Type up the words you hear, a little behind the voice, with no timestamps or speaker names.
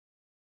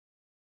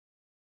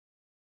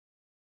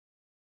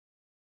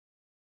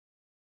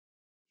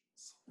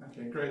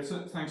Okay, great. So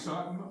thanks. So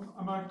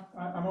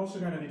I'm also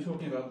going to be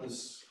talking about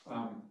this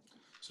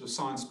sort of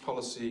science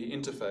policy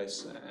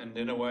interface, and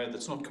in a way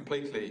that's not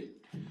completely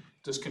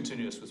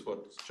discontinuous with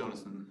what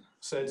Jonathan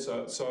said.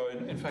 So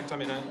in fact, I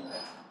mean,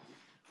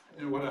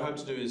 what I hope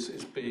to do is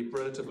be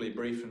relatively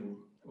brief, and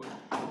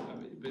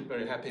I'd be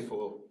very happy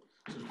for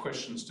sort of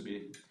questions to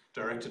be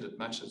directed at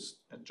much as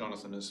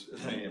Jonathan as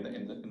me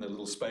in the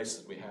little space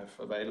that we have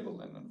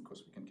available, and then of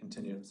course we can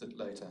continue with it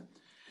later.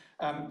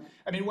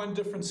 I mean, one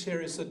difference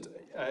here is that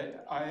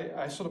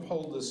I sort of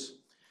hold this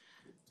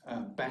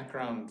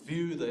background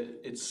view that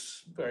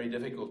it's very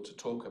difficult to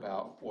talk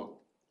about what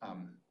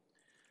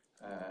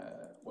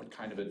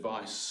kind of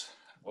advice,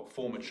 what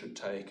form it should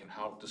take, and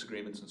how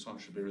disagreements and so on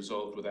should be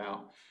resolved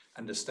without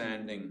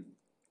understanding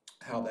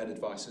how that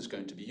advice is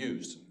going to be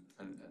used.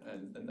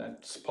 And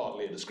that's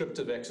partly a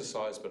descriptive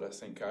exercise, but I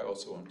think I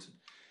also want to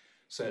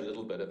say a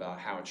little bit about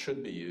how it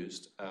should be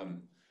used.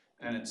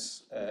 And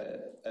it's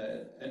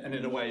and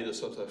in a way, the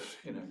sort of,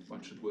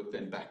 one should work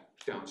then back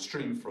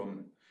downstream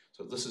from,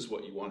 so this is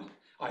what you want.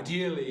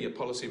 Ideally, a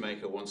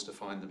policymaker wants to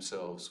find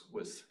themselves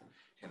with,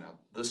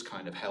 this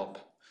kind of help.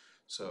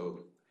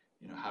 So,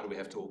 how do we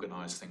have to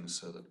organize things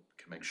so that we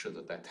can make sure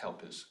that that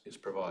help is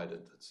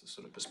provided? That's the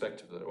sort of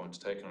perspective that I want to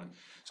take on it.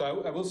 So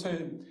I will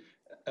say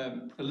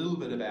a little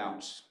bit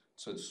about,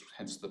 so it's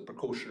hence the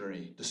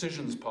precautionary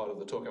decisions part of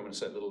the talk. I want to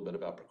say a little bit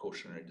about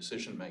precautionary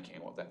decision making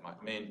and what that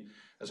might mean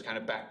as a kind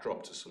of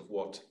backdrop to sort of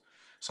what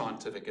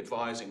scientific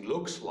advising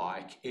looks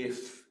like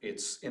if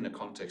it's in a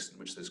context in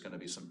which there's going to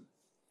be some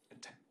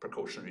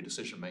precautionary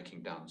decision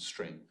making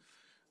downstream.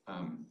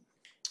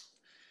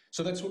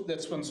 So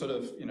that's one sort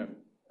of,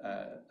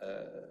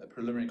 a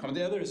preliminary comment.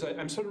 The other is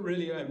I'm sort of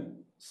really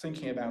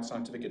thinking about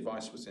scientific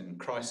advice within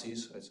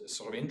crises. It's a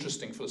sort of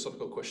interesting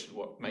philosophical question,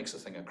 what makes a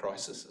thing a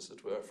crisis, as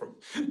it were, from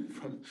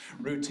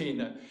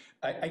routine.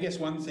 I guess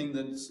one thing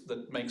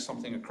that makes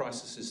something a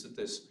crisis is that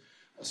there's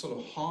a sort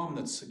of harm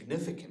that's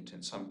significant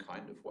in some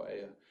kind of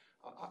way.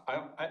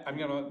 I'm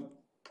going to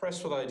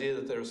press with the idea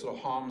that there are sort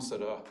of harms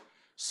that are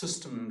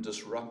system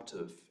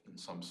disruptive in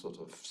some sort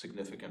of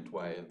significant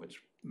way,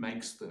 which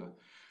makes the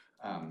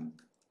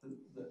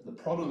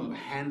problem of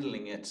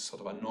handling it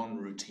sort of a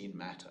non-routine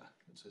matter.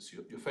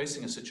 You're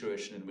facing a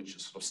situation in which your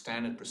sort of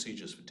standard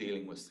procedures for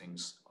dealing with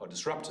things are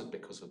disrupted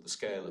because of the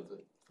scale of the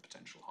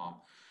potential harm.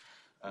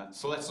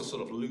 So that's a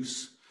sort of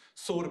loose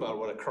thought about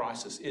what a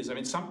crisis is. I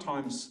mean,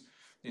 sometimes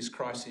these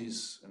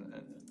crises, and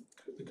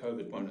the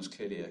COVID one is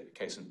clearly a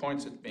case in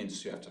point, it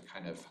means you have to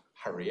kind of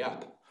hurry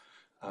up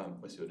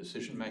with your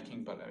decision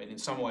making. But I mean, in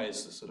some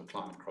ways, the sort of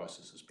climate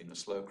crisis has been a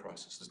slow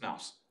crisis. It's now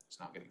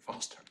getting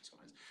faster in some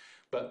ways.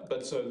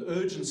 But so the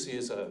urgency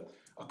is a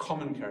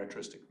common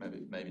characteristic,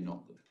 maybe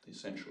not the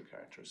essential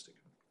characteristic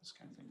of this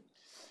kind of thing.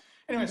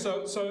 Anyway,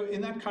 so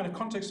in that kind of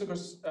context, of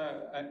course,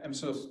 I'm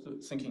sort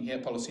of thinking here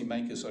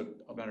policymakers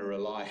are going to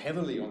rely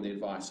heavily on the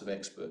advice of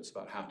experts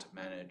about how to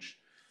manage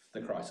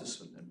the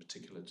crisis, and in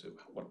particular to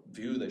what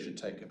view they should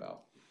take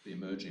about the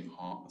emerging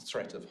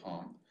threat of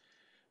harm.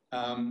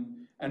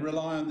 And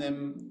rely on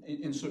them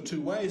in sort of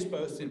two ways,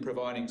 both in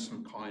providing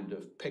some kind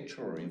of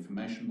picture or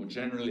information more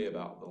generally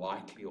about the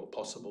likely or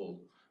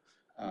possible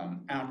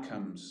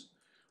outcomes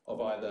of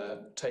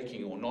either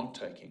taking or not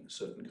taking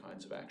certain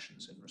kinds of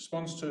actions in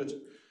response to it,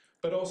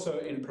 but also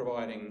in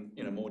providing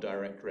more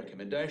direct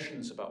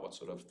recommendations about what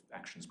sort of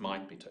actions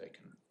might be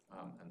taken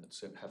and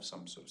that have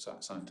some sort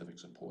of scientific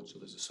support. So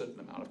there's a certain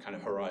amount of kind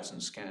of horizon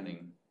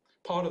scanning.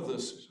 Part of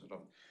this sort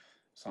of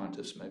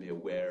scientists may be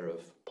aware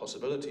of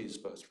possibilities,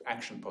 both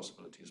action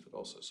possibilities, but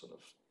also sort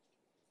of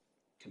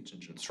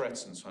contingent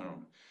threats and so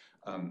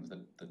on,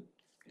 that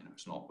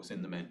it's not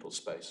within the mental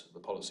space of the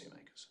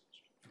policymakers.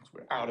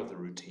 We're out of the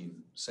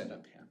routine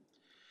setup here.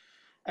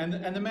 And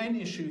the main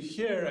issue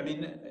here, I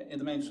mean, in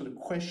the main sort of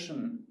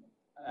question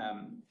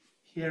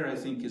here, I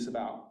think, is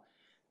about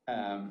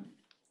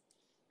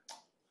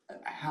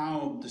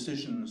how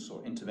decisions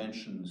or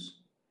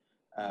interventions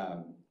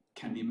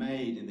can be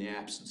made in the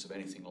absence of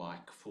anything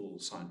like full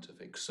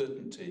scientific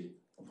certainty,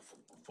 or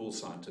full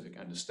scientific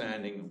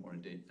understanding, or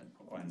indeed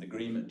an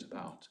agreement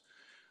about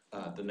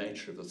the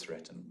nature of the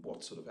threat and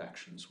what sort of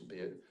actions will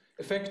be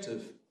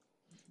effective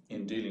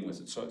in dealing with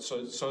it. So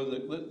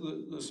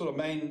the sort of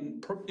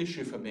main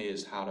issue for me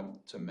is how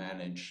to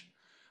manage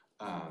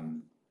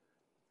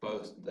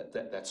both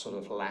that sort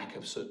of lack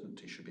of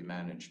certainty should be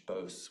managed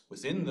both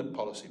within the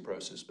policy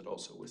process, but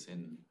also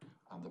within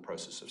the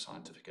process of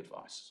scientific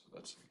advice. So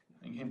that's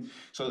thinking.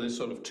 So there's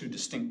sort of two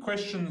distinct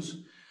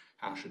questions.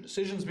 How should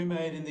decisions be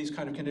made in these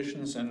kind of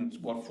conditions, and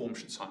what form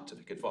should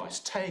scientific advice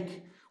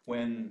take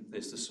when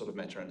there's this sort of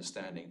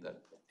meta-understanding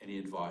that any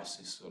advice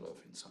is sort of,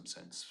 in some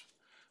sense,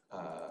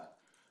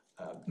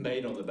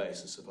 made on the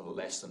basis of a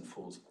less than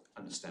full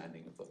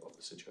understanding of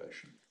the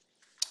situation.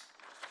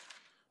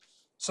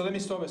 So let me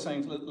start by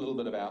saying a little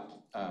bit about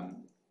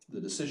the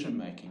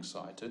decision-making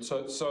side.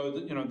 So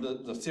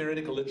the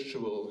theoretical literature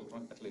will,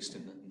 at least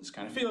in this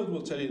kind of field,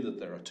 will tell you that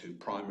there are two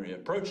primary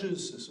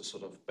approaches. This is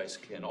sort of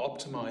basically an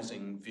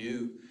optimizing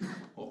view.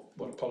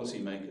 What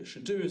policymakers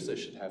should do is they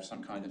should have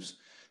some kind of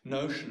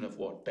notion of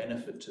what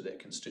benefit to their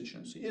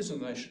constituency is,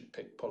 and they should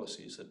pick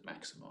policies that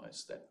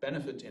maximize that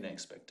benefit in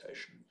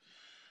expectation.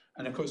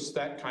 And of course,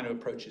 that kind of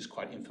approach is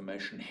quite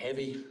information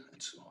heavy.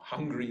 It's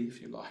hungry,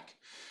 if you like.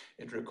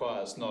 It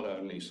requires not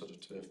only sort of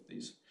to have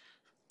these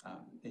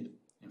in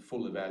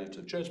full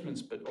evaluative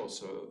judgments, but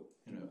also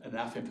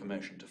enough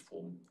information to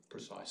form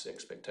precise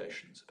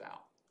expectations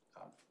about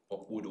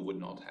what would or would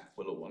not happen,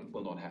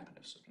 will not happen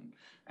if certain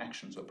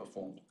actions are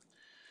performed.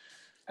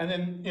 And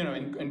then,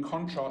 in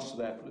contrast to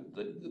that,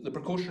 the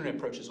precautionary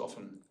approach is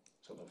often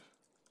sort of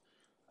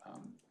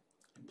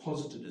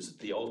posited as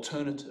the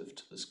alternative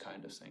to this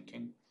kind of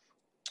thinking.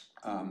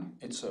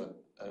 It's a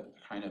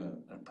kind of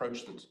an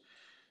approach that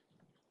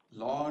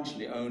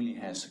largely only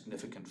has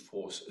significant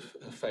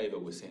favor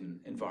within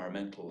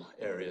environmental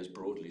areas,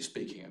 broadly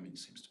speaking. I mean, it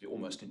seems to be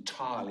almost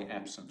entirely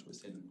absent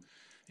within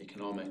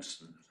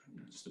economics and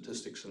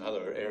statistics and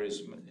other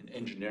areas in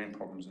engineering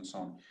problems and so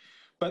on.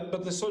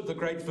 But the sort of the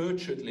great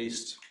virtue, at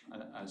least,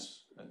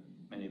 as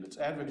many of its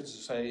advocates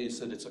say, is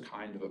that it's a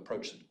kind of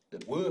approach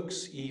that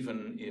works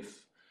even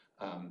if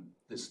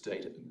this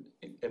data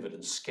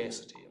evidence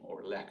scarcity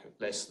or lack of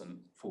less than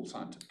full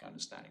scientific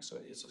understanding. So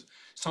it's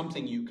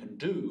something you can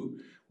do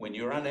when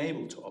you're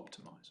unable to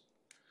optimize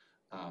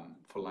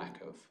for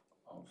lack of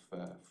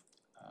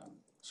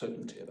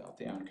certainty about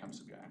the outcomes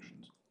of your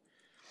actions.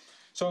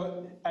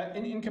 So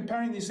in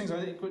comparing these things,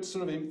 I think it's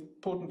sort of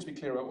important to be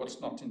clear about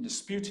what's not in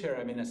dispute here.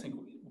 I mean, I think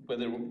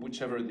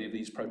whichever of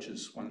these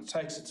approaches one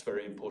takes, it's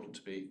very important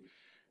to be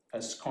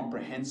as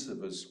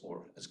comprehensive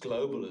or as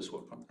global as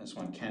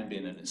one can be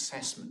in an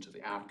assessment of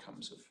the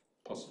outcomes of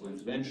possible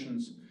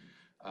interventions.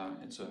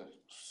 It's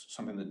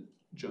something that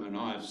Joe and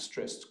I have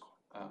stressed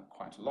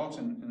quite a lot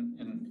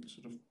in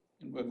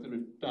work that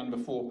we've done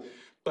before.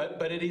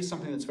 But it is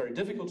something that's very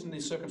difficult in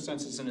these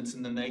circumstances, and it's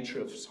in the nature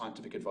of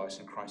scientific advice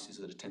in crises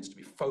that it tends to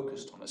be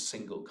focused on a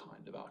single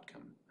kind of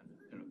outcome.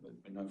 And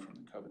we know from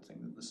the COVID thing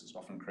that this has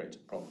often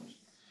created problems.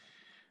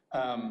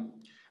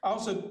 I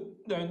also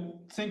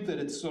don't think that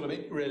it's sort of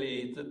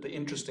really that the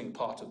interesting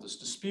part of this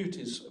dispute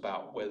is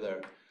about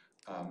whether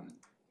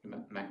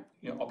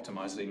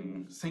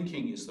optimizing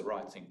thinking is the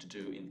right thing to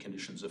do in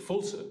conditions of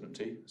full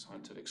certainty,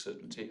 scientific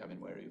certainty. I mean,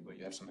 where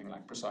you have something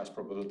like precise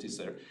probabilities,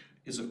 there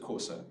is, of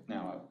course,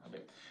 now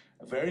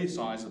a very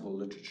sizable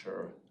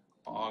literature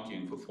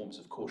arguing for forms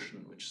of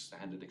caution, which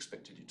standard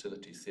expected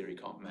utility theory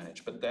can't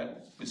manage. But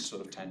that is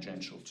sort of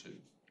tangential to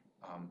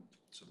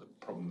the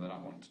problem that I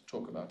want to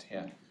talk about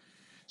here.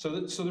 So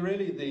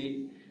really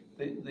the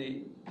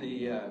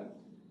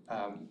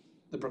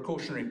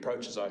precautionary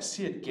approach, as I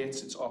see it,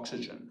 gets its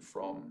oxygen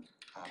from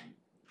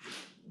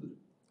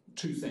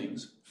two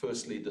things.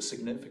 Firstly, the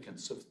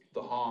significance of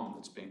the harm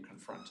that's being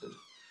confronted,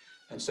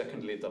 and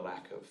secondly, the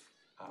lack of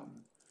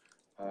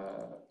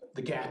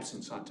the gaps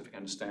in scientific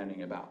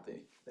understanding about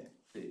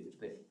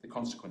the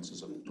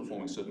consequences of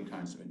performing certain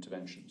kinds of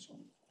interventions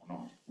or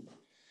not.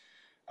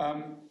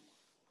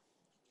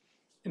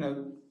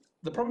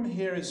 The problem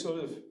here is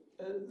sort of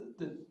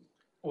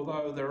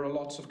although there are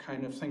lots of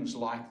kind of things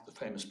like the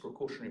famous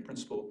precautionary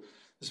principle,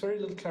 there's very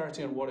little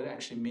clarity on what it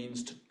actually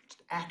means to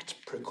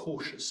act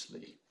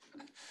precautiously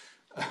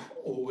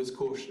or with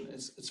caution.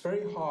 It's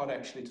very hard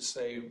actually to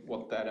say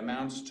what that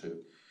amounts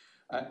to.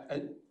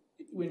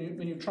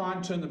 When you try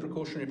and turn the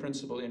precautionary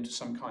principle into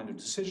some kind of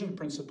decision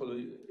principle,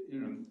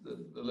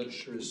 the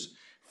literature is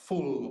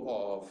full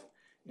of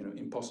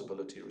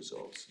impossibility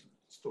results,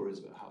 stories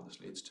about how this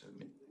leads to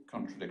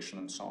contradiction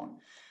and so on.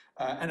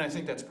 And I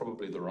think that's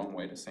probably the wrong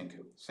way to think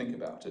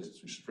about it.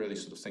 We should really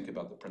sort of think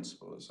about the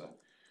principle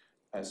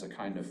as a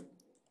kind of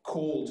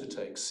call to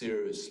take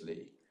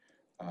seriously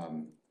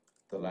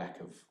the lack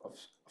of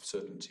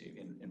certainty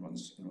in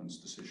one's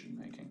decision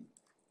making.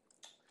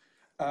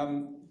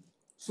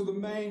 So the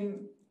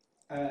main,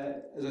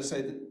 as I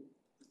say,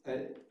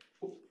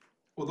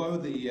 although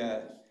this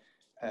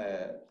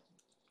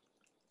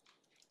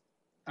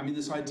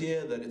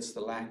idea that it's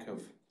the lack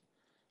of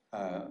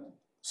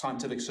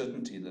scientific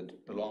certainty that,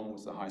 along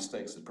with the high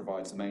stakes, that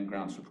provides the main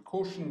grounds for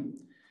precaution,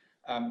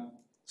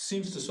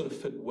 seems to sort of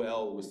fit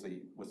well with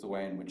the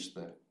way in which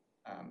the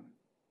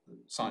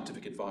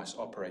scientific advice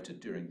operated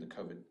during the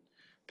COVID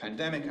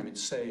pandemic. I mean,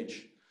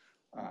 SAGE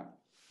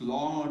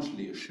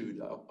largely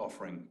eschewed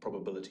offering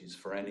probabilities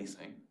for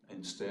anything.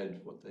 Instead,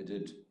 what they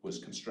did was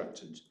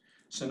constructed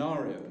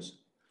scenarios.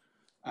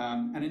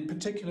 And in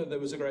particular, there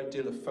was a great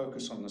deal of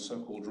focus on the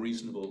so-called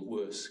reasonable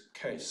worst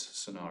case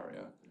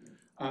scenario,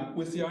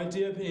 with the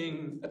idea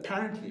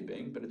apparently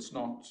being, but it's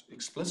not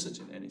explicit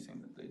in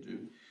anything that they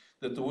do,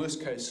 that the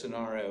worst case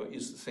scenario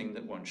is the thing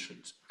that one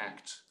should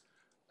act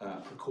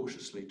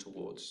precautiously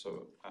towards.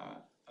 So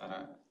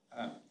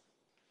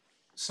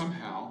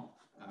somehow,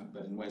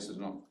 but in ways that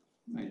are not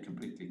made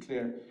completely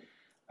clear,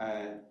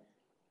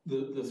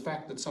 the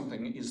fact that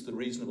something is the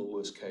reasonable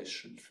worst case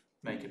should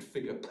make it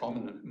figure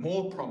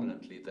more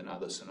prominently than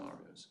other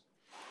scenarios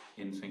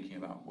in thinking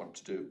about what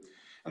to do.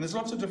 And there's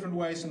lots of different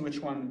ways in which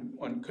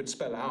one could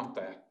spell out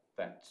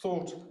that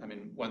thought. I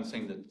mean, one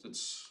thing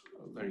that's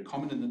very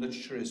common in the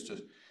literature is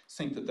to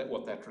think that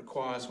what that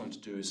requires one to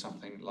do is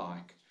something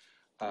like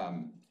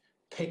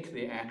pick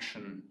the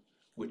action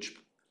which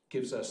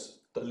gives us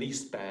the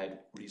least bad,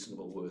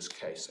 reasonable, worst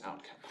case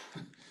outcome.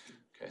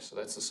 Okay, so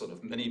that's the sort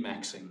of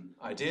mini-maxing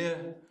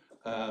idea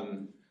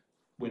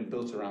when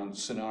built around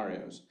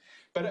scenarios.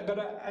 But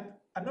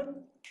I'm not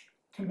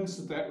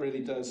convinced that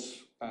really does,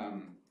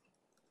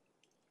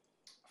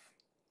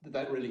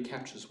 that really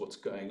captures what's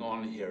going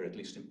on here, at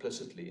least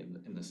implicitly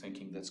in the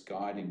thinking that's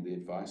guiding the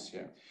advice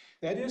here.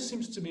 The idea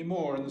seems to be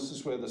more, and this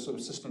is where the sort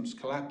of systems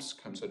collapse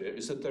comes out here,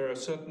 is that there are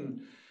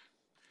certain,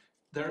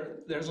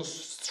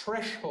 there's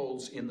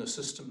thresholds in the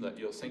system that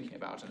you're thinking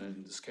about, and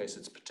in this case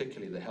it's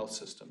particularly the health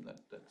system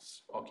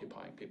that's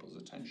occupying people's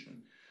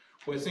attention,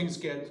 where things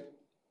get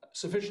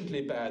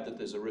sufficiently bad that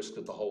there's a risk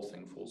that the whole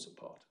thing falls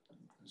apart.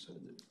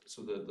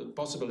 So the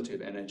possibility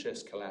of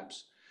NHS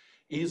collapse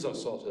is a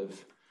sort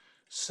of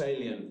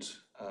salient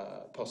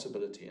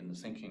possibility in the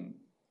thinking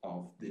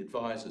of the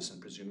advisors,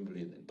 and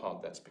presumably in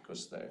part that's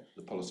because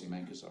the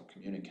policymakers are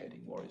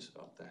communicating worries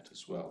about that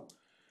as well.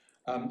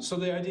 So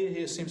the idea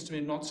here seems to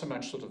be not so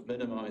much sort of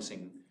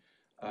minimizing,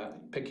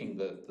 picking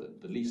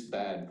the least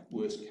bad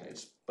worst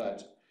case,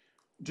 but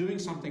doing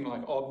something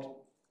like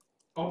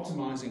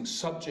optimizing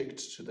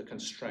subject to the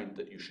constraint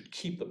that you should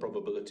keep the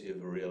probability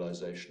of a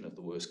realization of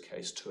the worst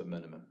case to a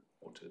minimum,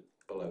 or to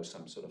below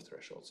some sort of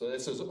threshold. So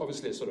this is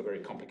obviously a sort of very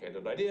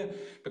complicated idea,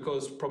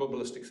 because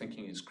probabilistic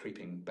thinking is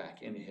creeping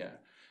back in here.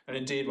 And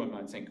indeed, one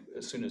might think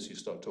as soon as you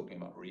start talking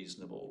about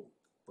reasonable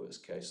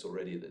worst case,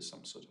 already there's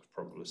some sort of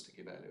probabilistic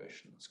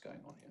evaluation that's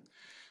going on here.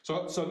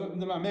 So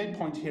my main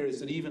point here is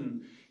that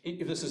even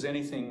if this is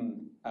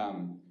anything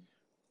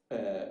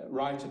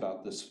right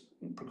about this,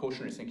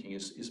 precautionary thinking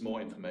is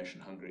more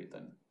information hungry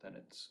than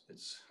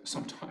it's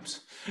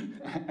sometimes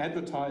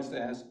advertised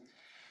as.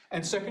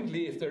 And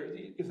secondly, if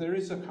there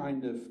is a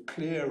kind of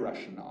clear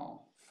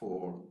rationale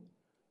for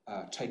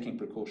taking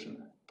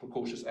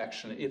precautious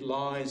action, it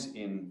lies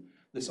in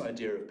this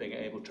idea of being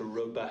able to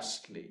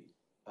robustly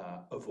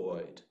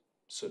avoid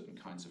certain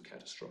kinds of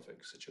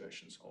catastrophic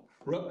situations, or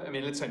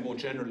let's say more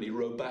generally,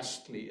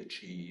 robustly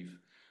achieve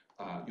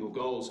your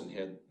goals. And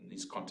here, in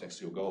these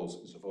contexts, your goals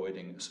is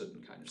avoiding a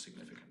certain kind of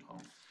significant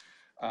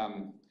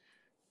harm.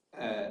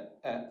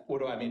 What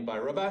do I mean by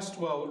robust?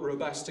 Well,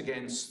 robust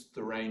against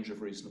the range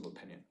of reasonable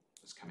opinion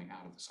that's coming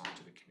out of the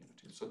scientific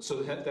community. So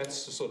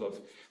that's the sort of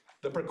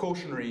the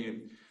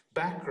precautionary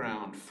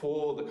background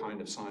for the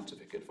kind of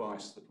scientific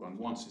advice that one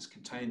wants is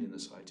contained in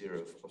this idea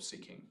of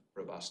seeking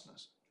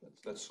robustness.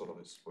 That's sort of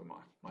where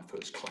my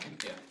first claim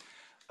here.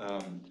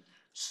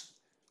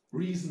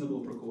 Reasonable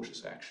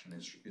precautious action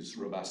is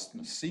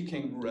robustness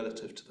seeking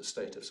relative to the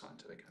state of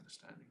scientific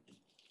understanding.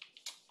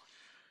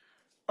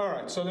 All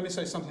right, so let me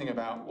say something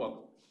about what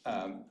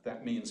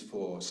that means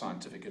for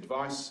scientific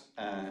advice,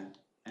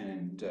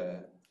 and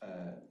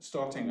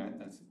starting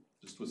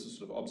just with a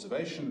sort of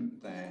observation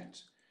that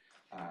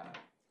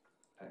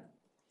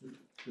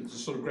there's a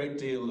sort of great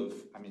deal of,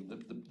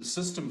 the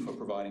system for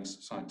providing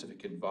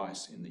scientific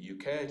advice in the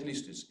UK, at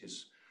least,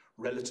 is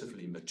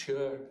relatively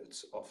mature.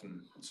 It's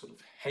often sort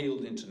of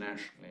hailed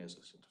internationally as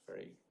a sort of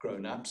very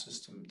grown-up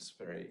system. It's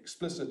very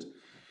explicit.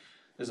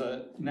 There's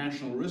a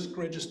national risk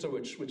register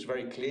which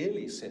very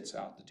clearly sets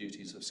out the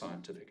duties of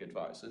scientific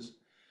advisors,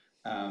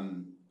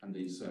 and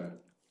these are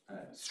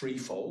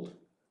threefold.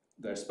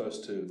 They're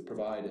supposed to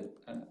provide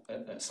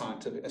a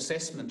scientific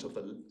assessment of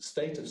the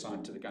state of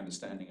scientific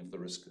understanding of the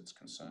risk that's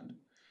concerned,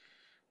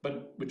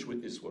 but which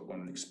is what one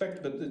would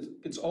expect. But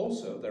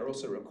they're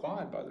also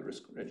required by the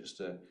risk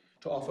register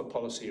to offer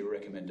policy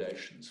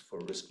recommendations for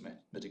risk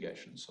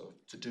mitigation, so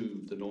to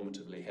do the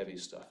normatively heavy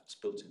stuff that's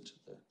built into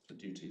the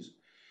duties.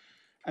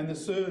 And the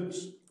third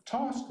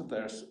task that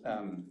they're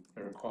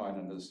required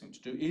under this thing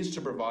to do is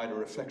to provide a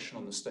reflection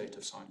on the state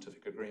of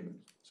scientific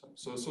agreement.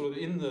 So sort of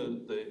in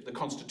the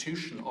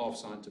constitution of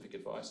scientific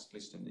advice, at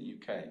least in the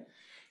UK,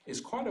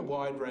 is quite a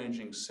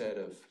wide-ranging set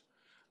of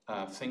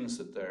things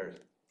that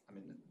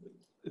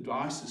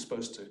advice is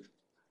supposed to,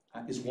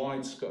 is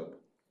wide scope.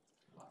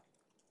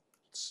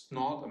 It's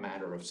not a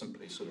matter of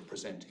simply sort of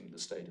presenting the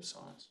state of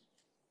science,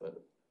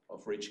 but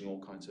of reaching all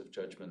kinds of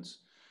judgments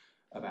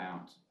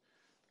about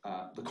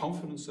the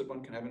confidence that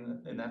one can have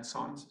in that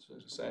science, so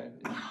to say,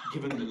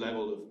 given the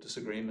level of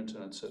disagreement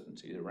and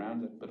uncertainty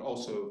around it, but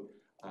also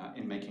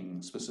in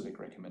making specific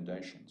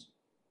recommendations.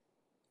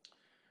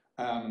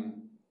 But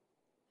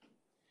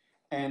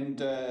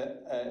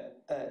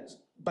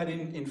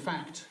in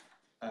fact,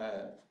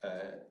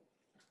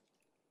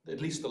 at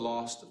least the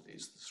last of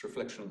these, this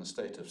reflection on the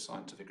state of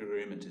scientific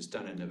agreement, is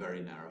done in a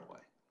very narrow way.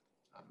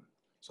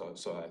 So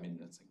I think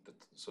that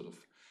sort of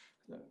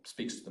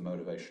speaks to the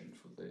motivation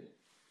for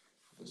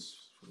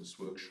this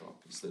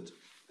workshop, is that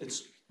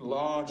it's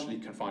largely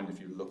confined,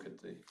 if you look at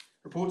the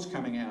reports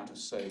coming out of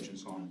SAGE and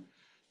so on,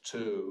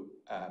 to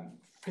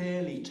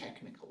fairly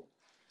technical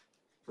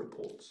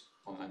reports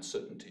on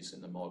uncertainties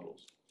in the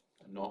models,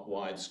 and not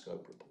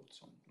wide-scope reports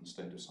on the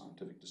state of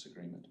scientific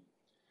disagreement.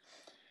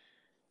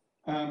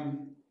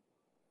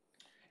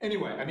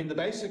 Anyway, the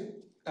basic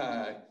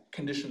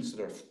conditions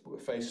that were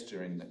faced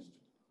during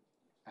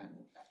and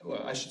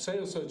well, I should say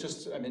also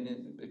just, I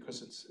mean,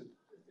 because it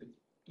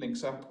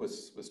links up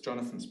with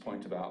Jonathan's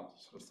point about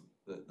sort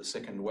of the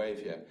second wave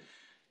here.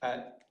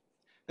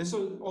 There's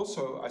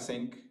also, I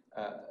think,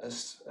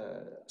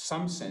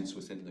 some sense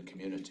within the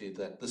community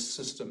that this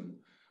system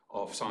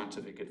of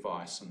scientific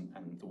advice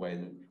and the way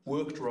that it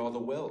worked rather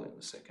well in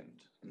the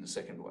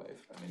second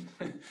wave. I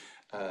mean,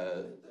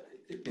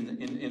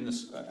 in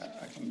this,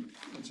 I can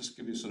just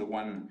give you sort of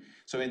one.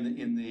 So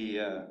in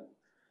the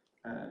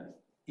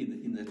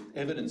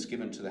evidence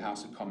given to the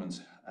House of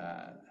Commons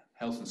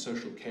Health and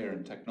Social Care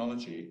and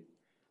Technology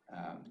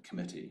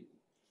Committee,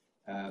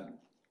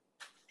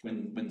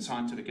 when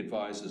scientific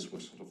advisors were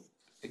sort of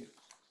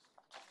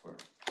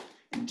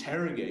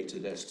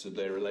interrogated as to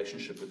their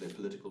relationship with their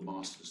political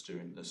masters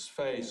during this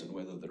phase and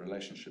whether the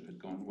relationship had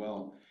gone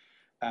well,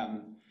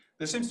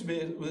 there seems to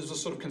be there's a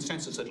sort of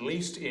consensus, at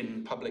least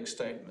in public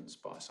statements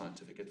by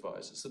scientific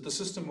advisors, that the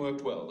system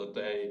worked well, that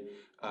they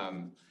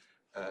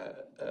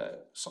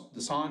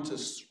the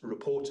scientists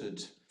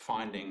reported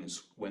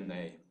findings when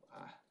they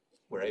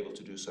were able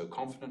to do so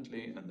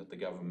confidently, and that the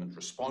government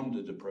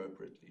responded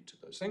appropriately to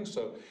those things.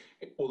 So,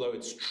 although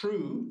it's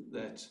true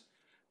that,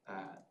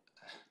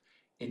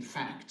 in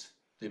fact,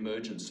 the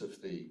emergence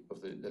of the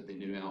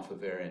new alpha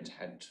variant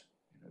had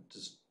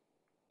just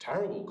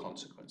terrible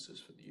consequences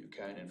for the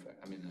UK, and in fact,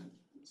 I mean,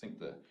 I think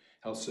the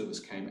health service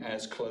came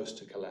as close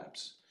to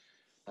collapse,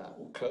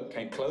 or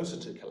came closer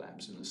to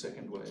collapse in the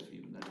second wave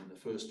even than in the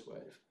first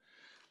wave.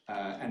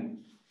 And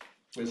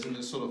whereas in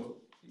the sort of,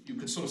 you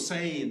could sort of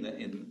say in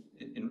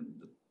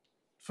the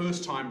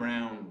first time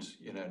round,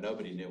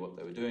 nobody knew what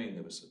they were doing.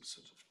 There was a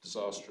sort of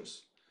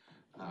disastrous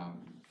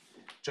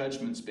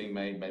judgments being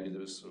made. Maybe there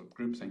was sort of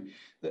groupthink.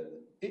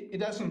 It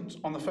doesn't,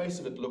 on the face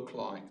of it, look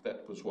like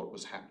that was what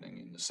was happening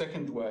in the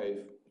second wave.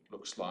 It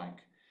looks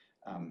like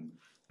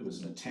there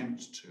was an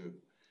attempt to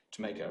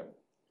make a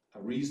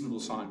reasonable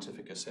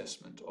scientific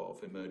assessment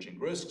of emerging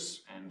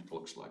risks, and it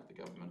looks like the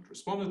government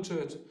responded to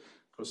it.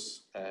 Of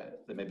course,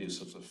 there may be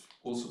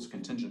all sorts of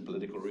contingent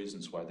political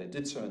reasons why they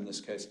did so in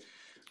this case.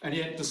 And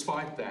yet,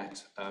 despite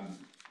that,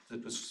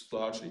 it was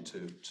largely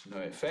to no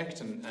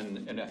effect,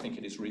 and I think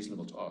it is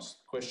reasonable to ask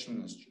the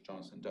question, as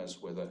Jonathan does,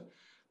 whether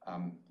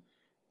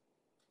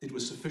it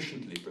was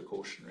sufficiently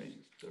precautionary,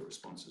 the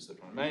responses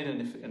that were made,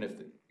 and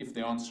if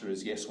the answer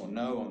is yes or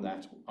no on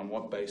that, on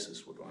what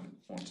basis would one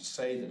want to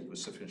say that it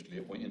was sufficiently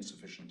or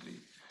insufficiently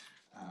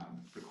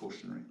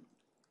precautionary?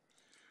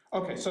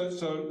 Okay,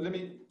 so let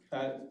me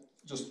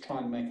just try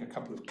and make a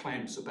couple of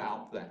claims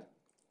about that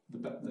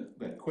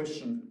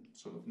question,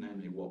 sort of,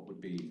 namely what would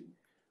be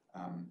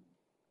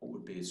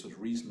a sort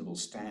of reasonable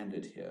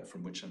standard here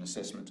from which an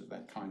assessment of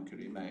that kind could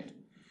be made.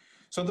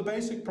 So the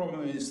basic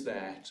problem is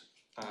that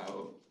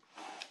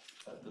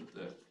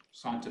the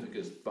scientific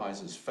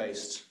advisors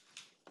faced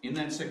in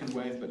that second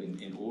wave, but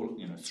in all,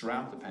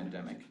 throughout the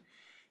pandemic,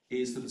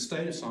 is that the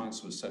state of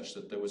science was such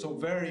that there was a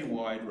very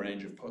wide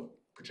range of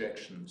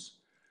projections,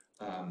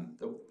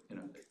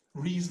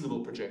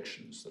 reasonable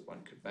projections that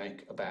one could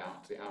make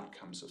about the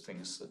outcomes of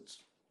things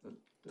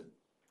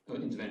or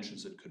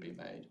interventions that could be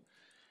made.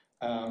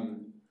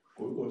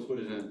 Or to put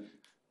it in,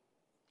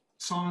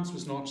 science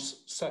was not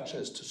such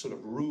as to sort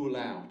of rule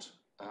out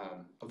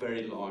a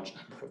very large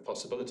number of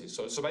possibilities.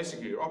 So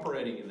basically, you're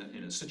operating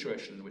in a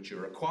situation in which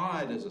you're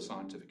required as a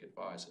scientific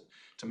advisor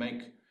to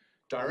make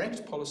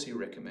direct policy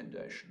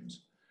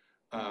recommendations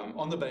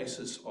on the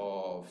basis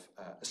of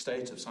a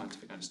state of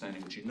scientific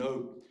understanding which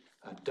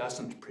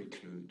doesn't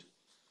preclude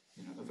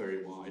a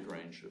very wide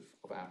range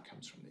of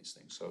outcomes from these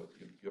things. So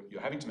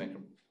you're having to make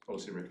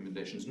policy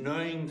recommendations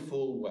knowing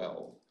full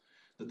well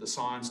that the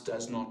science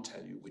does not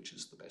tell you which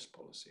is the best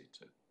policy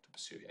to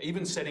pursue.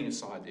 Even setting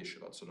aside the issue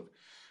about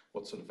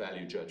what sort of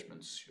value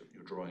judgments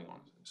you're drawing on,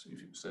 so if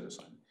you set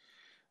aside.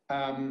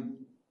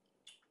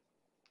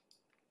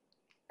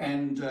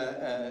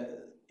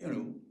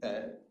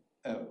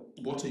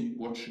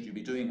 What should you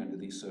be doing under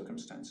these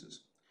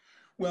circumstances?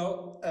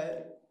 Well,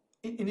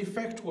 in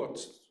effect, what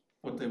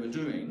they were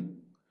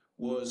doing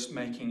was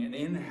making an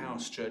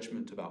in-house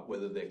judgment about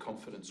whether their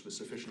confidence was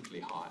sufficiently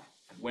high.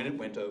 And when it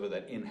went over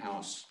that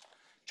in-house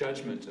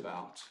judgment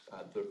about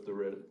the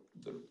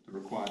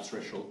required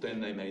threshold, then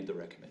they made the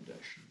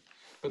recommendation.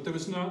 But there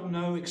was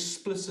no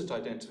explicit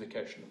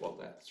identification of what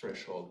that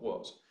threshold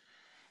was.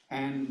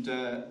 And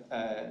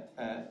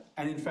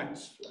in fact,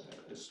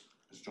 as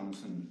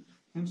Jonathan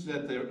hinted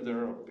at, there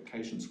are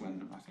occasions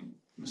when I think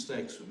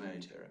mistakes were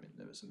made here. I mean,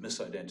 there was a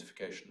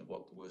misidentification of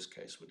what the worst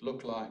case would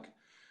look like.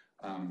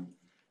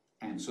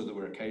 And so there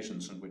were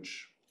occasions in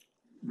which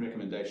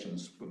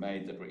recommendations were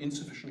made that were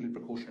insufficiently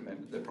precautionary.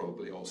 There are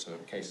probably also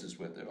cases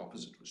where the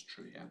opposite was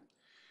true, yeah.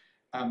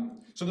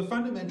 So the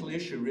fundamental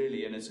issue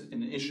really, and it's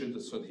an issue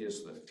that sort of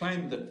here's the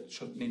claim that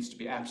needs to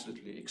be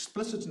absolutely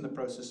explicit in the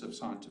process of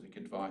scientific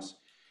advice,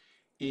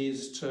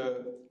 is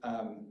to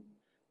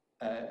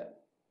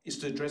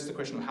address the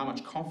question of how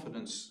much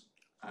confidence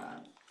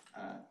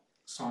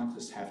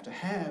scientists have to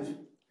have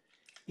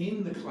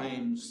in the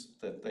claims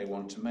that they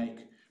want to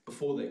make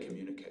before they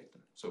communicate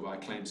them. So by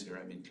claims here,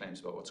 I mean claims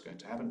about what's going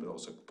to happen, but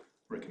also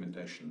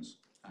recommendations.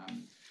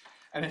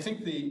 And I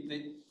think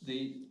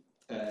the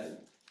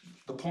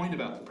point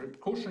about the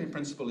precautionary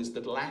principle is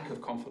that lack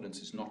of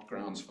confidence is not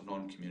grounds for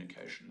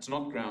non-communication. It's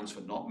not grounds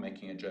for not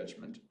making a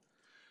judgment.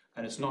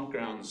 And it's not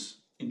grounds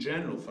in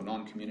general for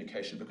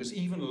non-communication, because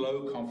even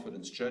low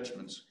confidence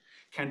judgments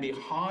can be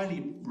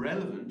highly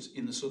relevant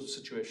in the sort of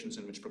situations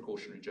in which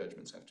precautionary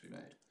judgments have to be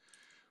made.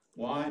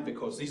 Why?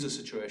 Because these are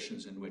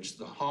situations in which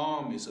the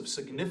harm is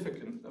sufficiently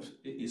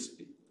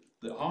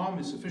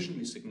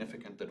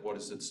significant that what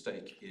is at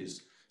stake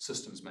is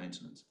systems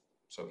maintenance.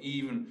 So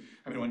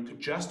one could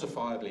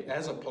justifiably,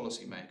 as a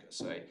policymaker,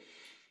 say,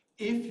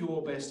 if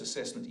your best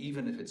assessment,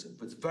 even if it's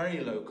with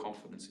very low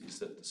confidence, is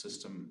that the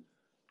system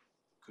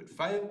could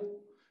fail,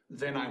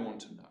 then I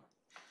want to know.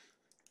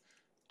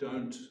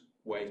 Don't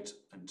wait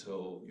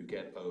until you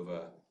get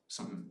over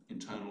some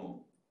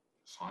internal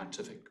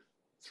scientific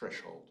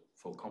threshold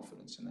for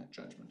confidence in that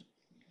judgment.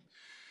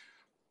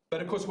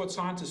 But of course, what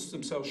scientists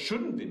themselves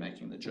shouldn't be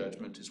making the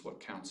judgment is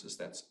what counts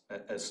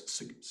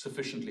as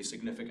sufficiently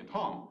significant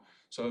harm.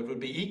 So it would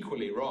be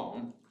equally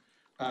wrong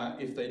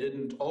if they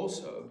didn't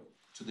also,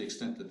 to the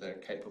extent that they're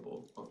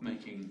capable of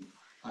making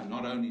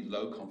not only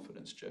low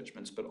confidence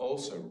judgments, but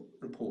also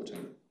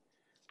reporting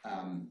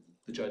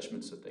the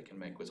judgments that they can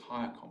make with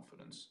higher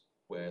confidence,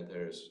 where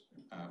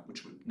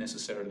which would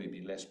necessarily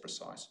be less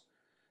precise,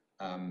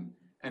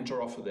 and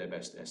to offer their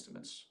best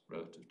estimates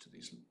relative to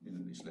these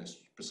less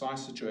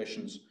precise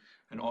situations,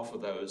 and offer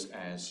those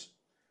as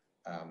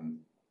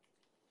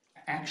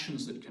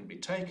actions that can be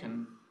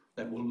taken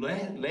that will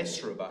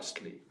less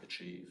robustly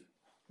achieve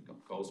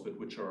goals, but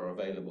which are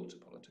available to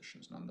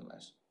politicians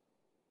nonetheless.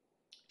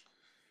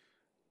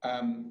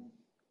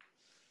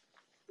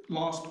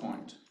 Last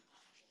point,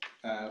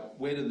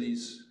 where do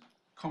these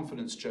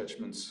confidence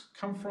judgments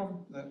come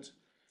from that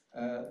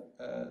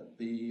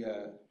the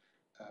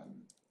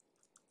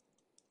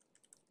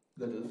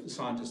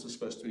scientists are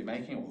supposed to be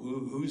making, or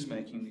who's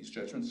making these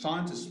judgments?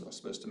 Scientists are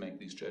supposed to make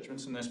these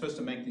judgments, and they're supposed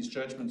to make these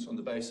judgments on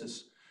the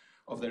basis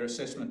of their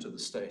assessment of the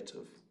state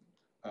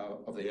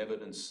of the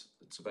evidence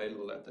that's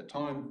available at that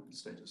time, the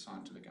state of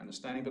scientific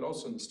understanding, but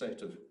also in the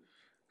state of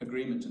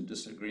agreement and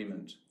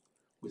disagreement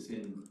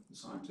within the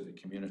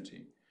scientific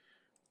community,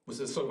 with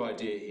the sort of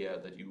idea here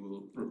that you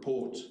will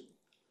report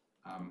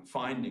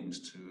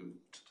findings to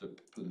the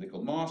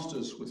political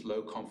masters with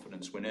low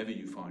confidence whenever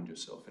you find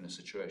yourself in a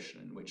situation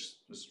in which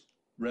there's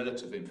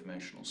relative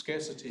informational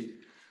scarcity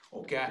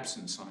or gaps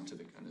in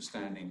scientific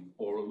understanding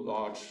or a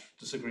large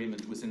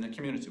disagreement within the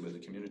community, where the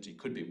community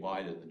could be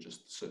wider than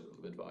just the circle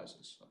of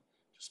advisors. So,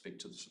 to speak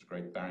to the sort of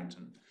great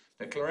Barrington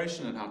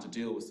Declaration and how to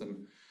deal with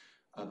them,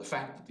 the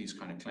fact that these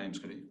kind of claims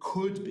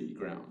could be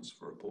grounds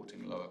for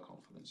reporting lower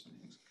confidence and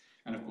things.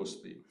 And of course,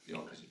 the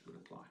opposite would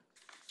apply.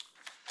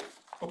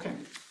 Okay.